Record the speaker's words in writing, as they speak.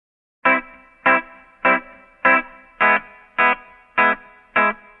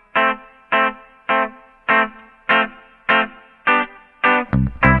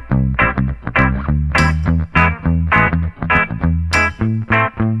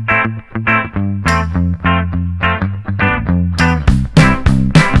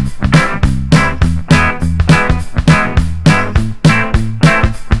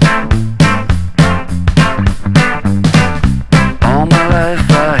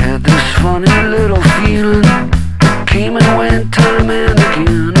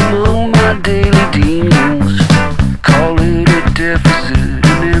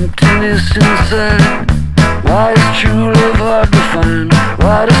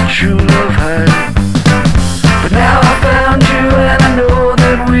true love had. But now I found you and I know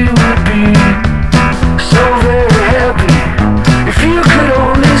that we would be so very happy if you could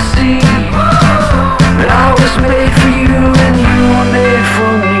only see that I was made for you and you were made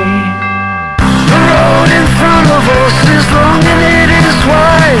for me. The road in front of us is long and it is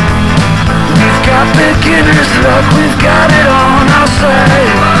wide. We've got beginner's luck, we've got it on our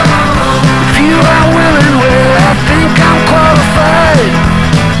side. If you are willing, well, I think I'm qualified.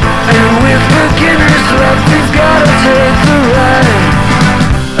 And with beginner's luck, we've gotta take the ride.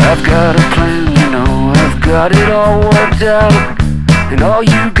 I've got a plan, you know, I've got it all worked out. And all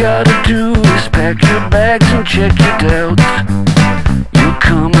you gotta do is pack your bags and check your doubts.